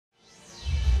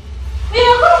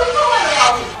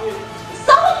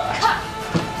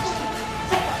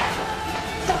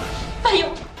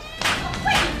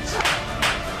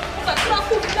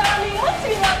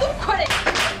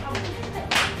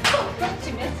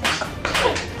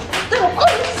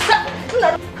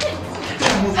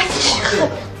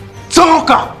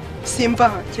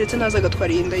simva keretse naza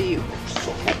agatwara iyi nda yiwe.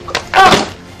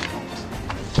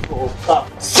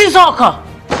 Sizoka.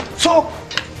 Soka.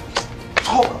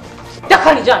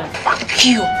 Yakani jana.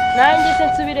 Kiyo. Nanjye se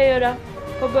nsubireyo ra.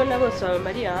 Ko bona bose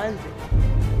bamari hanze.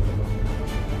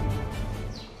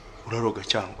 Uraroga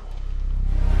cyangwa?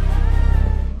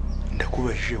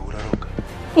 Ndakubajije uraroga.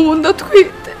 Ubu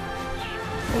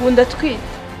ndatwite.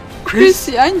 Chris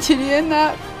yangiriye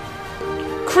nabi.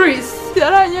 Chris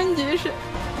yaranyangije.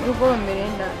 Urugo bamere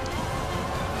nabi.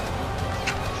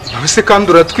 Nabese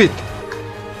kandi uratwite?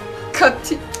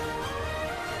 Kati.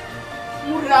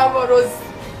 Muraborozi.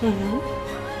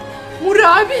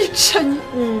 Murabicanyi.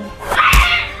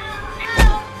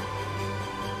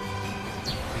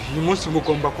 Uyu munsi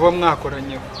mugomba kuba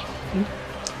mwakoranyeho.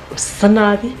 Usa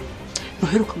nabi.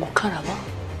 Nuheruka gukaraba.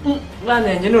 Bana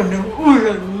yanjye none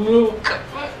uranuka.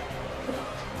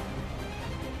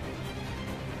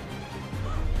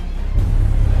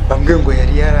 Bambwe ngo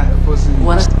yari yarakoze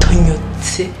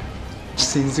waratonyotse.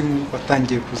 Sinzi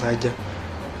watangiye kuzajya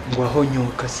ngo aho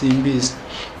nyoka simbizi.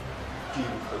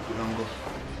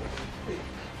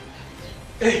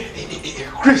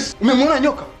 Chris, umemwona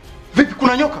nyoka? Vipi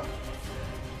kuna nyoka?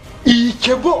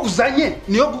 Ikebo uzanye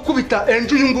niyo gukubita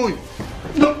Angel nguyu.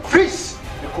 No, Chris.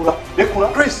 Lekura,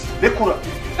 Chris, lekura.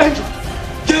 Angel.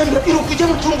 Genda irukujya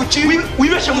mu tungu kibi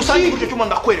wibeshe musangi gutyo cyuma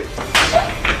ndakwereka.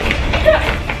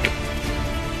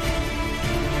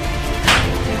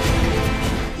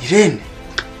 Irene,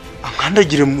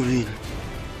 ankandagire mu bintu.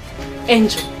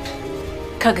 Angel.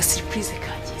 Kaga surprise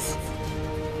kagize.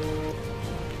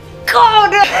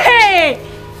 God, hey!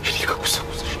 Reka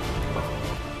gusakuza.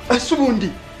 Asubundi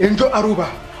Angel aruba,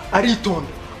 aritonda,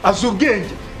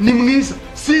 azubwenge, ni mwiza.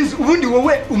 Sinzi ubundi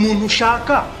wowe umuntu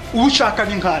ushaka, ubushaka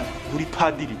n'inkana. Uri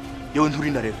padiri, yewe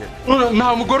nturi na reverend.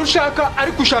 Nta mugore ushaka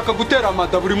ariko ushaka gutera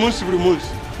amada buri munsi.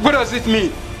 What does it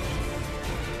mean?